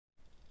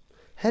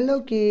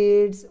Hello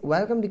kids,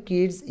 welcome to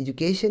Kids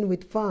Education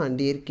with Fun.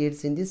 Dear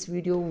kids, in this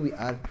video we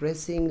are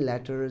tracing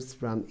letters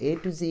from A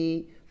to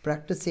Z,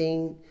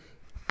 practicing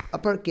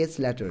uppercase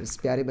letters.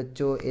 प्यारे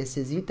बच्चों A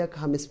से Z तक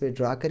हम इसमें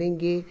draw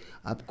करेंगे,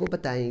 आपको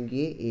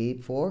बताएंगे A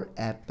for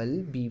apple,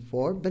 B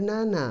for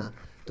banana.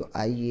 तो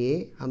आइए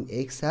हम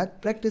एक साथ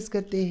प्रैक्टिस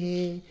करते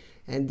हैं.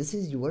 And this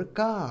is your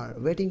car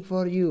waiting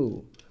for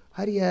you.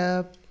 Hurry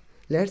up,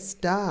 let's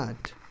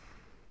start.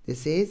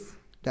 This is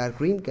dark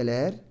green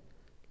color.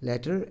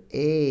 Letter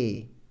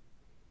A.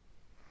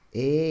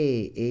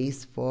 A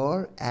is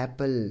for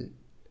apple.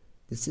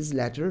 This is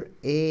letter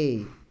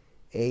A.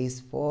 A is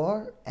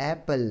for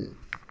apple.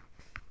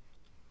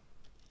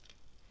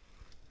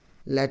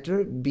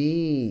 Letter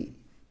B.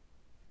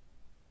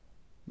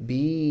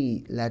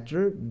 B.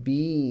 Letter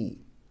B.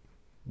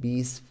 B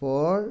is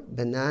for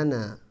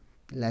banana.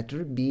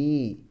 Letter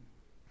B.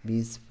 B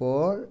is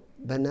for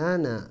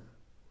banana.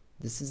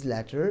 This is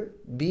letter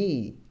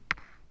B.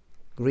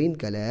 Green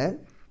color.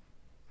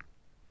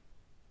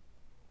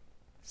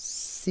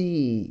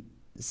 C.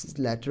 This is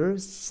letter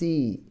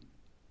C.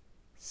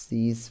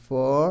 C is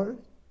for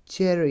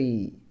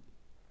cherry.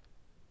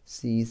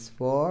 C is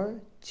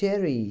for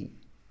cherry.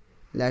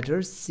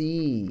 Letter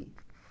C.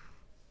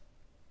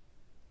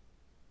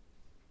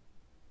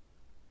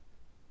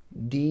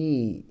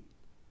 D.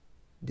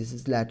 This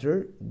is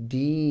letter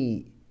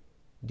D.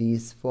 D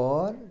is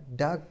for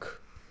duck.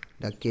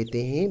 Duck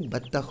कहते हैं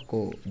बत्तख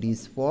को. D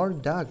is for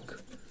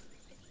duck.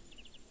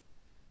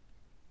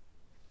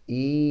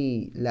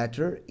 E.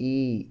 Letter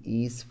E.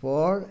 E is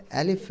for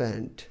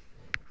elephant.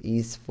 E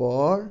is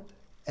for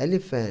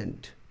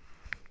elephant.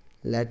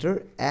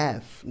 Letter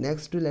F.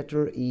 Next to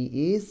letter E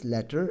is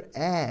letter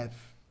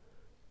F.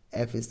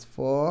 F is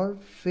for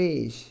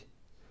fish.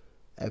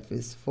 F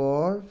is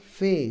for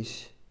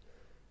fish.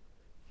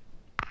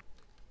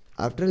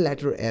 After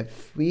letter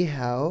F we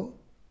have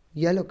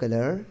yellow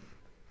color.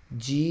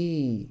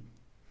 G.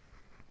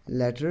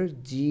 Letter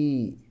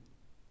G.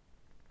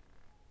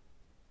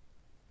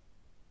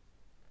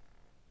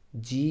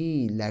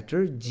 G.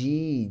 Letter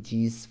G.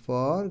 G is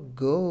for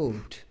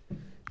goat.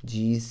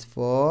 G is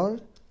for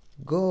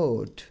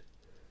goat.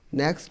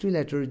 Next to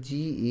letter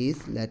G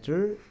is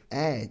letter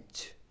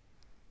H.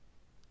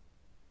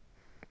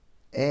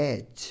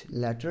 H.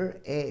 Letter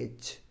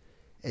H.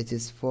 H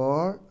is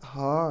for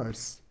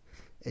horse.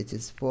 H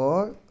is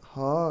for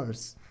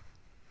horse.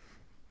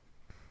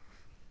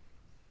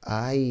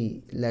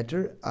 I.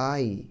 Letter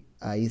I.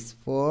 I is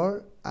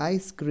for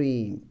ice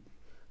cream.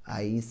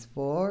 I is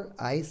for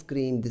ice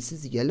cream. This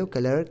is yellow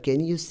color.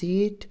 Can you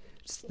see it?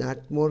 It's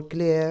not more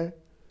clear.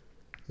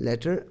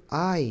 Letter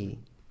I.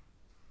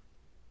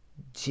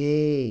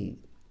 J.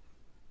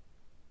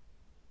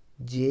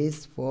 J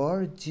is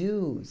for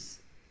juice.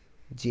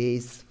 J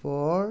is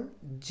for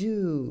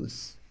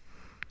juice.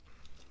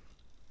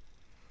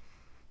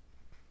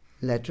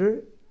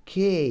 Letter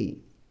K.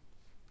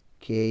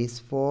 K is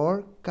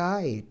for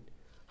kite.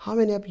 How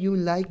many of you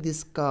like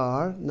this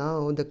car?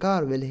 Now the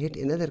car will hit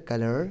another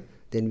color.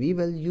 Then we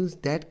will use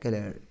that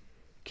color.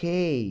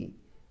 K.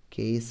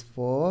 K is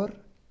for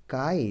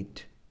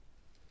kite.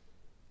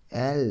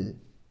 L.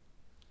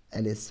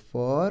 L is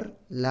for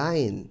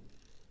lion.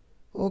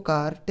 Oh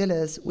car, tell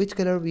us which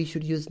color we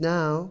should use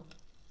now.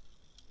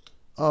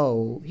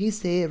 Oh, he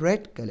say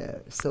red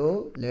color.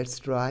 So let's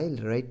try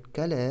red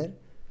color.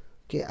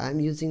 Okay, I'm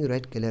using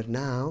red color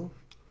now.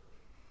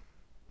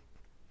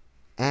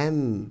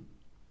 M.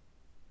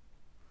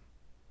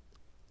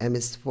 M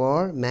is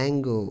for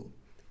mango.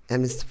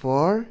 M is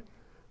for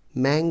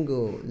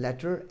mango.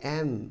 Letter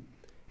M.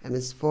 M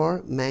is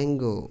for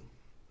mango.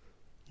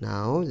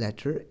 Now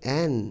letter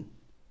N.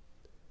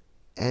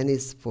 N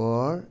is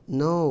for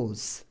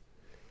nose.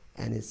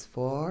 N is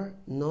for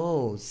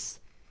nose.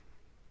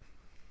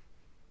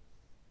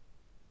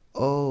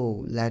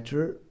 O.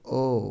 Letter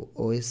O.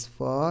 O is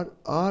for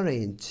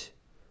orange.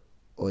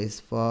 O is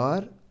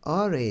for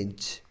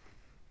orange.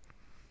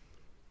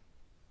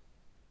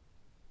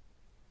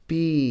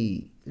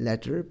 P.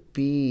 Letter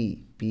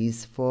P. P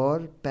is for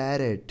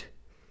parrot.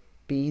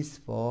 P is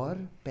for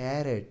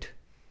parrot.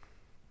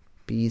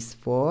 P is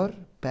for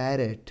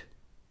parrot.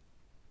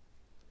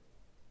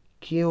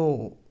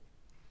 Q.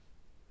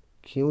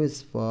 Q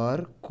is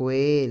for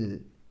quail.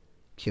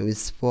 Q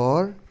is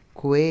for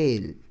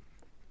quail.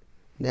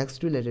 Next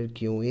to letter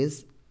Q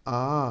is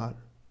R.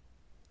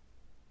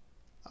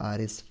 R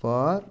is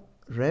for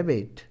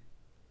rabbit.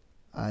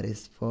 R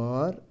is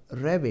for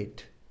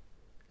rabbit.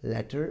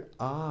 Letter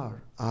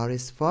R. R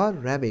is for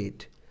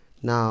rabbit.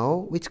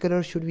 Now, which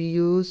color should we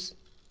use?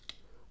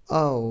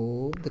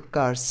 Oh, the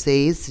card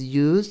says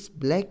use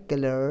black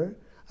color.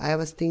 I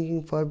was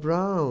thinking for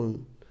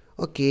brown.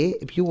 Okay,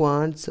 if you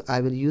want, so I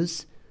will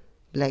use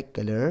black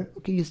color.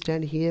 Okay, you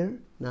stand here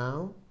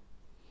now.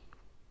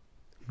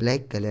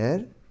 Black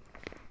color.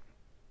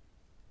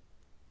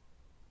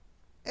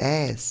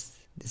 S.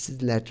 This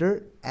is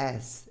letter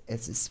S.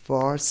 S is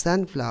for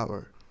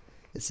sunflower.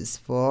 This is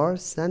for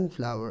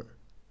sunflower.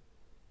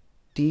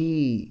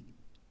 T.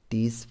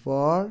 T is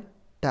for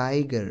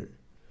tiger.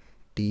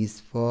 T is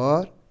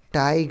for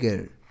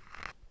tiger.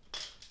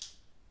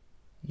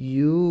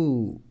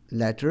 U,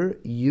 letter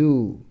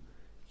U.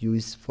 U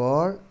is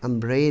for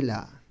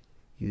umbrella.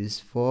 U is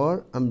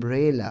for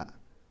umbrella.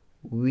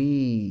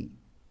 V.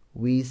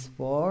 V is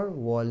for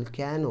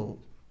volcano.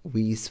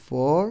 V is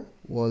for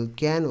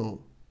volcano.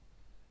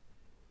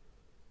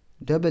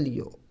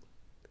 W.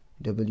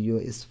 W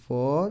is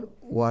for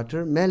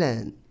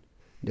watermelon.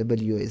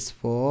 W is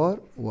for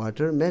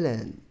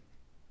watermelon.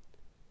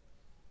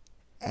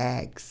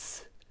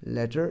 X,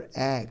 letter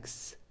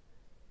X.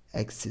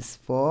 X is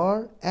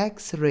for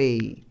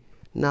X-ray.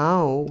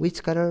 Now,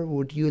 which color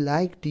would you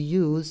like to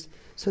use?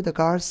 So the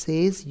card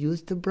says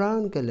use the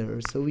brown color.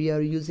 So we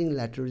are using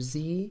letter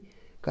Z,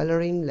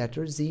 coloring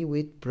letter Z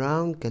with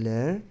brown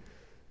color.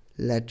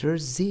 Letter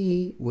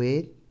Z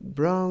with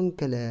brown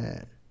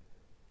color.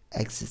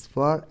 X is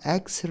for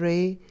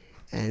X-ray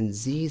and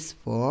Z is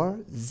for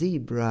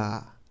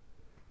zebra.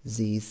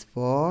 Z is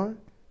for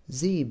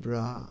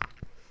zebra.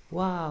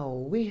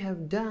 Wow, we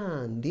have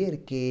done, dear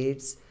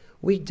kids.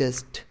 We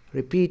just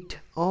repeat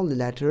all the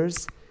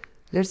letters.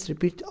 Let's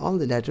repeat all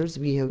the letters.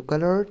 We have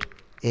colored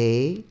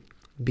A,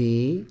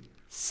 B,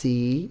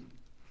 C,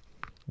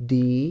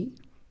 D,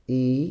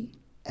 E,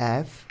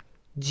 F,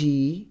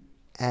 G,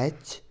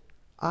 H,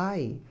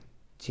 I,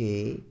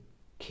 J,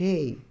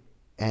 K,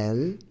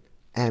 L,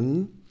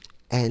 M,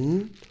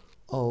 N,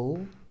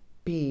 O,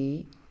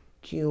 P,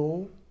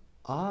 Q,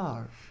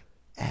 R,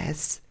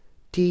 S,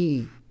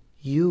 T,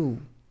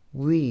 U,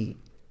 V,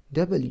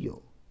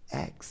 W,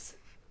 X.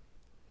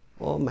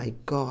 Oh my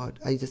God,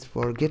 I just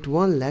forget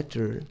one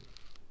letter.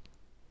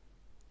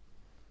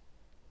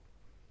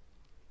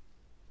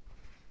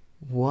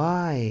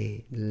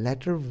 Y.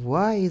 Letter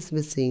Y is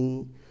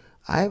missing.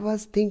 I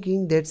was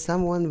thinking that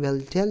someone will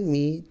tell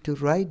me to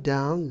write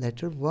down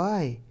letter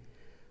Y.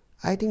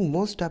 I think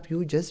most of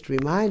you just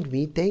remind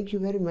me. Thank you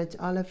very much,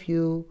 all of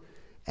you.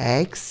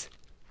 X,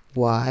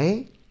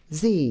 Y,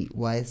 Z.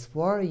 Y is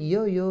for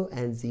yo-yo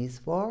and Z is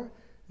for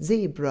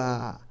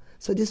zebra.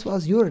 So this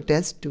was your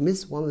test to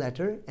miss one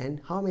letter, and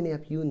how many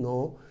of you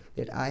know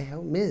that I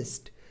have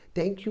missed?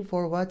 Thank you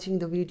for watching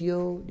the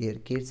video. Dear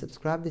kids,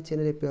 subscribe the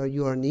channel if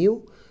you are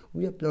new.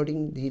 We are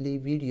uploading daily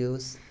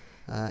videos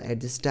at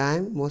this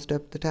time, most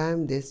of the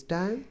time, this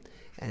time.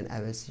 And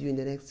I will see you in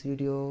the next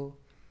video.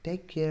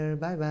 Take care.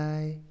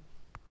 Bye-bye.